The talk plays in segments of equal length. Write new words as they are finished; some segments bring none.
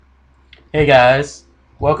Hey guys,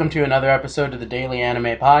 welcome to another episode of the Daily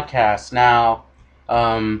Anime Podcast. Now,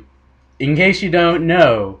 in case you don't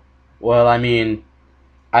know, well, I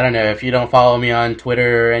don't know if you don't follow me on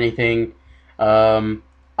Twitter or anything. Um,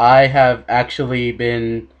 I have actually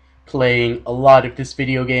been playing a lot of this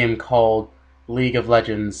video game called League of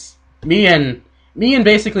Legends. Me and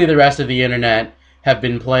basically the rest of the internet have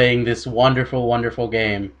been playing this wonderful, wonderful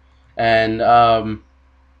game, and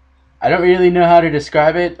I don't really know how to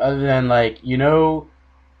describe it other than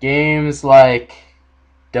games like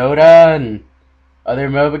Dota and other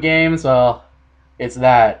MOBA games. Well, it's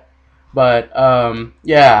that. But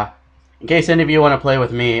yeah. In case any of you want to play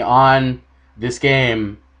with me on this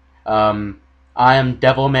game, I am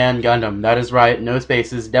Devilman Gundam. That is right, no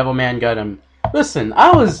spaces, Devilman Gundam. Listen, I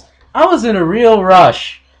was in a real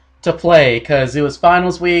rush to play because it was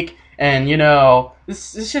finals week, and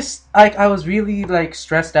this is just like I was really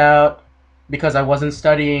stressed out because I wasn't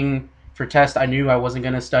studying for tests I knew I wasn't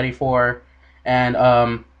gonna study for, and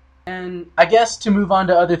I guess to move on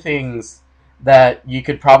to other things that you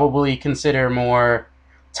could probably consider more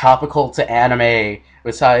topical to anime,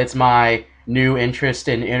 besides my new interest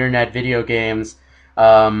in internet video games.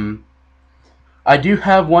 Um, I do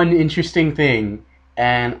have one interesting thing,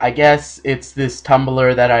 and I guess it's this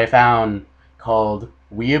Tumblr that I found called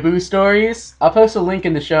Weeaboo Stories. I'll post a link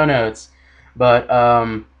in the show notes, but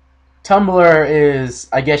Tumblr is,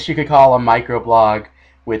 I guess you could call a microblog,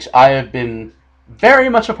 which I have been very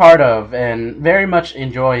much a part of and very much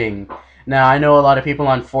enjoying. Now, I know a lot of people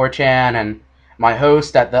on 4chan, and my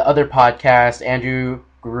host at the other podcast, Andrew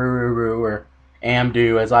Gururu, or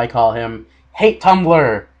Amdu as I call him, hate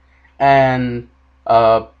Tumblr. And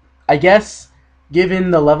I guess,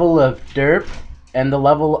 given the level of derp and the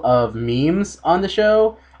level of memes on the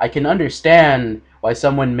show, I can understand why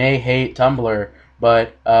someone may hate Tumblr.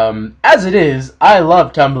 But as it is, I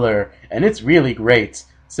love Tumblr, and it's really great.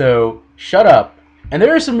 So shut up. And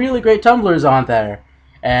there are some really great Tumblrs on there.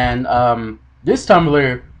 And this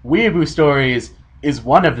Tumblr, Weeaboo Stories, is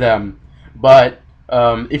one of them. But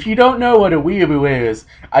if you don't know what a weeaboo is,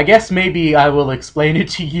 I guess maybe I will explain it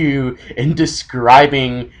to you in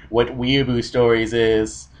describing what Weeaboo Stories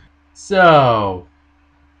is. So,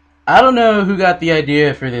 I don't know who got the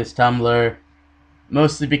idea for this Tumblr,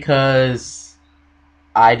 mostly because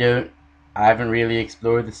I don't, I haven't really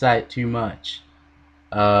explored the site too much.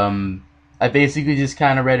 Um, I basically just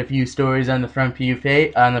kind of read a few stories on the front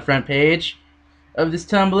page of this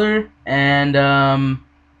Tumblr, and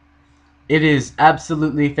it is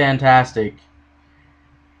absolutely fantastic.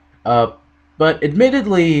 Uh, but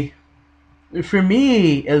admittedly, for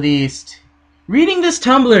me at least, reading this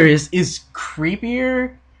Tumblr is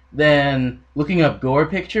creepier than looking up gore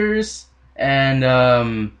pictures and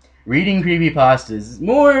reading creepypastas.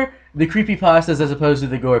 More the creepypastas as opposed to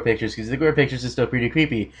the gore pictures, because the gore pictures are still pretty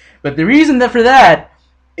creepy. But the reason that for that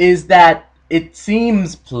is that it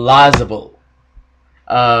seems plausible.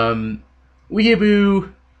 Um,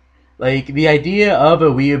 Weeaboo, like the idea of a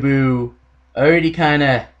weeaboo already kind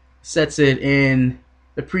of sets it in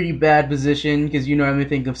a pretty bad position, because you normally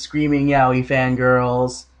think of screaming yaoi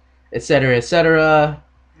fangirls, etc., etc.,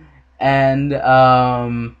 and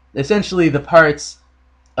essentially the parts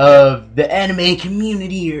of the anime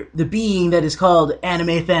community, or the being that is called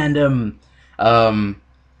anime fandom, um,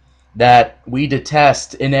 that we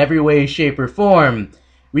detest in every way, shape, or form.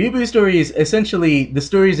 Weeaboo stories, essentially, the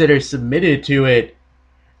stories that are submitted to it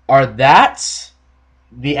are that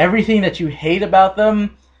the everything that you hate about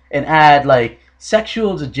them, and add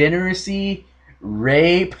sexual degeneracy,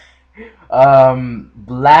 rape,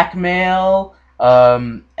 blackmail,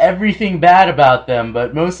 everything bad about them,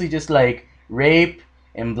 but mostly just rape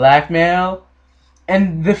and blackmail.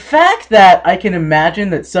 And the fact that I can imagine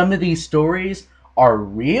that some of these stories are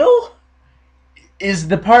real is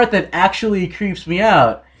the part that actually creeps me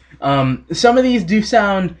out. Some of these do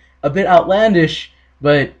sound a bit outlandish,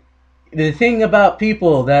 but the thing about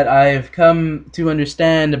people that I've come to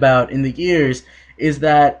understand about in the years is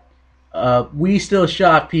that we still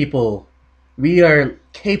shock people. We are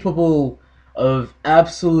capable of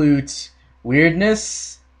absolute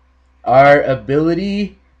weirdness. Our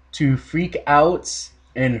ability to freak out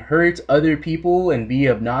and hurt other people and be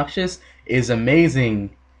obnoxious is amazing.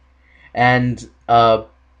 And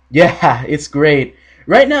yeah, it's great.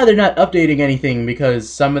 Right now, they're not updating anything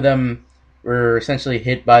because some of them were essentially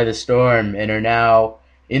hit by the storm and are now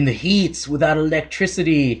in the heats without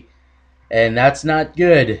electricity, and that's not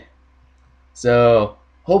good. So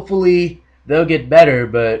hopefully they'll get better.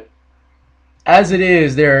 But as it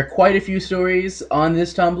is, there are quite a few stories on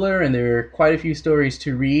this Tumblr, and there are quite a few stories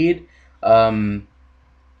to read. Um,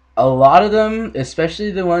 a lot of them,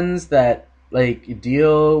 especially the ones that like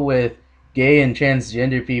deal with gay and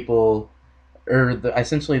transgender people, or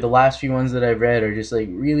essentially the last few ones that I've read are just like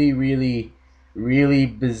really, really, really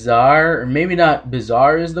bizarre. Or maybe not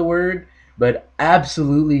bizarre is the word, but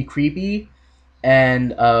absolutely creepy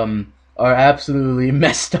and are absolutely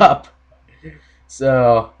messed up.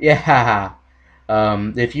 So yeah,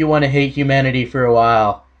 if you want to hate humanity for a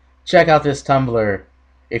while, check out this Tumblr.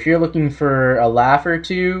 If you're looking for a laugh or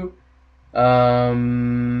two,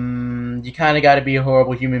 you kind of got to be a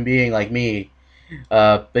horrible human being like me.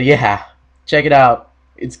 But yeah, check it out.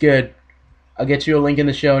 It's good. I'll get you a link in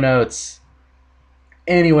the show notes.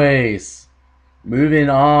 Anyways, moving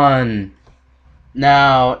on.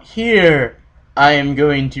 Now, here I am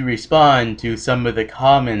going to respond to some of the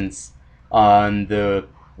comments on the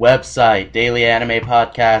website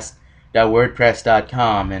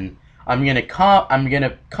dailyanimePodcast.wordpress.com, and I'm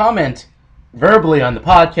gonna comment verbally on the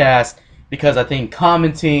podcast because I think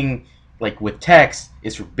commenting like with text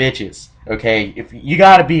is for bitches. Okay, if you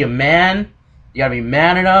gotta be a man, you gotta be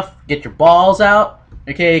man enough. Get your balls out.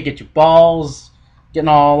 Okay, get your balls getting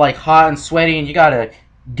all like hot and sweaty, and you gotta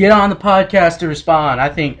get on the podcast to respond. I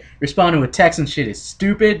think responding with text and shit is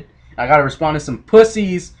stupid. I gotta respond to some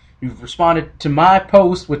pussies who've responded to my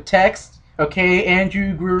post with text. Okay,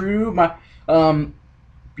 Andrew Guru,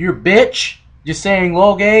 you're a bitch. Just saying,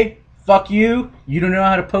 lol gay. Fuck you. You don't know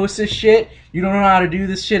how to post this shit. You don't know how to do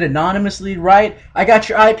this shit anonymously, right? I got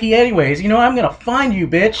your IP anyways. You know what? I'm gonna find you,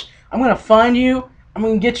 bitch. I'm gonna find you. I'm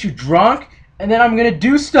gonna get you drunk, and then I'm gonna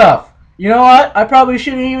do stuff. You know what? I probably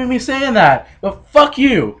shouldn't even be saying that, but fuck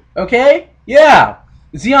you, okay? Yeah.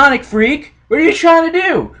 Zeonic Freak, what are you trying to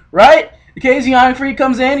do, right? Okay, Zeonic Freak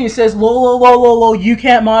comes in, he says, lol, you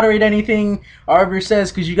can't moderate anything Arbor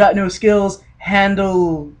says because you got no skills.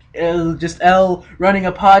 Handle just L running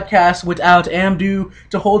a podcast without Amdu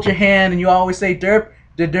to hold your hand, and you always say derp,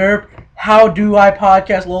 da derp, how do I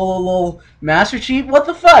podcast, lol, Master Chief? What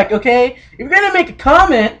the fuck, okay? If you're gonna make a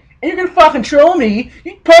comment, and you're gonna fucking troll me,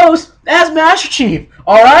 you post as Master Chief,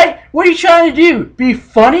 alright? What are you trying to do? Be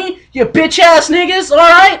funny? You bitch ass niggas,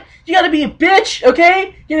 alright? You gotta be a bitch,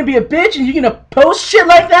 okay? You're gonna be a bitch and you're gonna post shit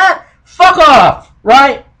like that? Fuck off,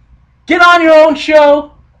 right? Get on your own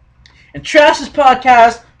show and trash this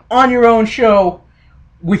podcast on your own show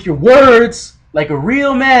with your words like a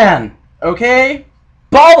real man, okay?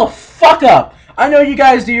 Ball the fuck up. I know you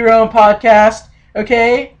guys do your own podcast,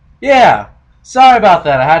 okay? Yeah. Sorry about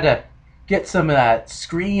that. I had to get some of that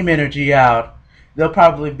scream energy out. They'll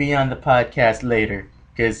probably be on the podcast later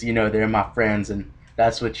because, you know, they're my friends and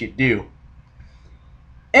that's what you do.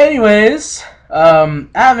 Anyways, I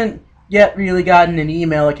haven't yet really gotten an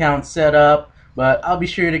email account set up, but I'll be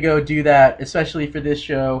sure to go do that, especially for this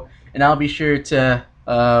show, and I'll be sure to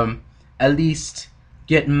at least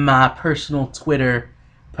get my personal Twitter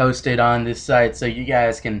posted on this site so you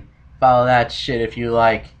guys can follow that shit if you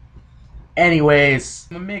like. Anyways,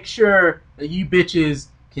 I'm gonna make sure that you bitches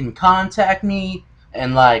can contact me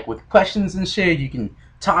and like with questions and shit. You can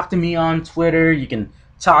talk to me on Twitter. You can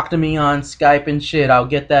talk to me on Skype and shit. I'll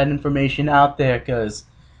get that information out there because,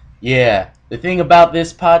 yeah, the thing about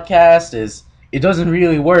this podcast is it doesn't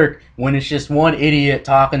really work when it's just one idiot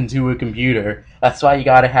talking to a computer. That's why you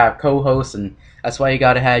gotta have co-hosts and that's why you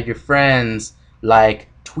gotta have your friends like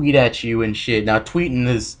tweet at you and shit. Now I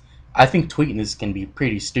think tweeting is can be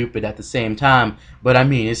pretty stupid at the same time, but I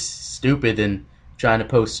mean, it's stupid than trying to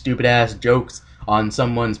post stupid ass jokes on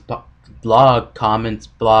someone's blog comments,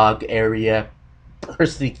 blog area,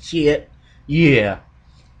 personally shit. Yeah.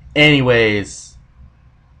 Anyways,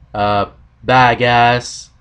 bye guys.